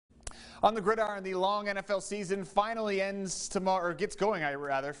On the gridiron, the long NFL season finally ends tomorrow, or gets going,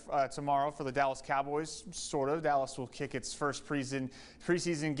 tomorrow for the Dallas Cowboys. Sort of. Dallas will kick its first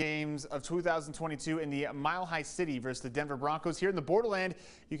preseason games of 2022 in the Mile High City versus the Denver Broncos here in the Borderland.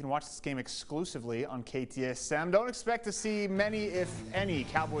 You can watch this game exclusively on KTSM. Don't expect to see many, if any,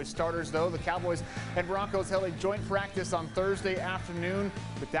 Cowboys starters, though. The Cowboys and Broncos held a joint practice on Thursday afternoon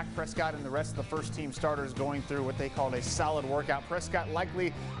with Dak Prescott and the rest of the first-team starters going through what they called a solid workout. Prescott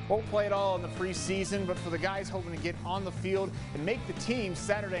likely won't play at all in the preseason, but for the guys hoping to get on the field and make the team,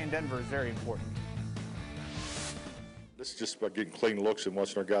 Saturday in Denver is very important. This is just about getting clean looks and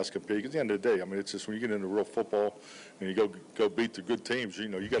watching our guys compete. Because at the end of the day, I mean, it's just when you get into real football and you go beat the good teams,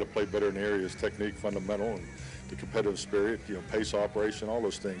 you got to play better in areas, technique, fundamental, and the competitive spirit, pace, operation, all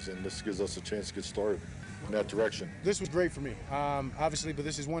those things. And this gives us a chance to get started in that direction. This was great for me, obviously, but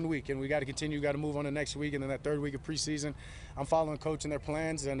this is 1 week, and we got to continue. Got to move on to next week, and then that third week of preseason, I'm following coach and their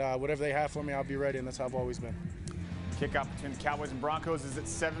plans, and whatever they have for me, I'll be ready, and that's how I've always been. Kickoff between the Cowboys and Broncos is at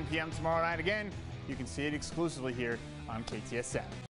 7 p.m. tomorrow night. Again, you can see it exclusively here on KTSM.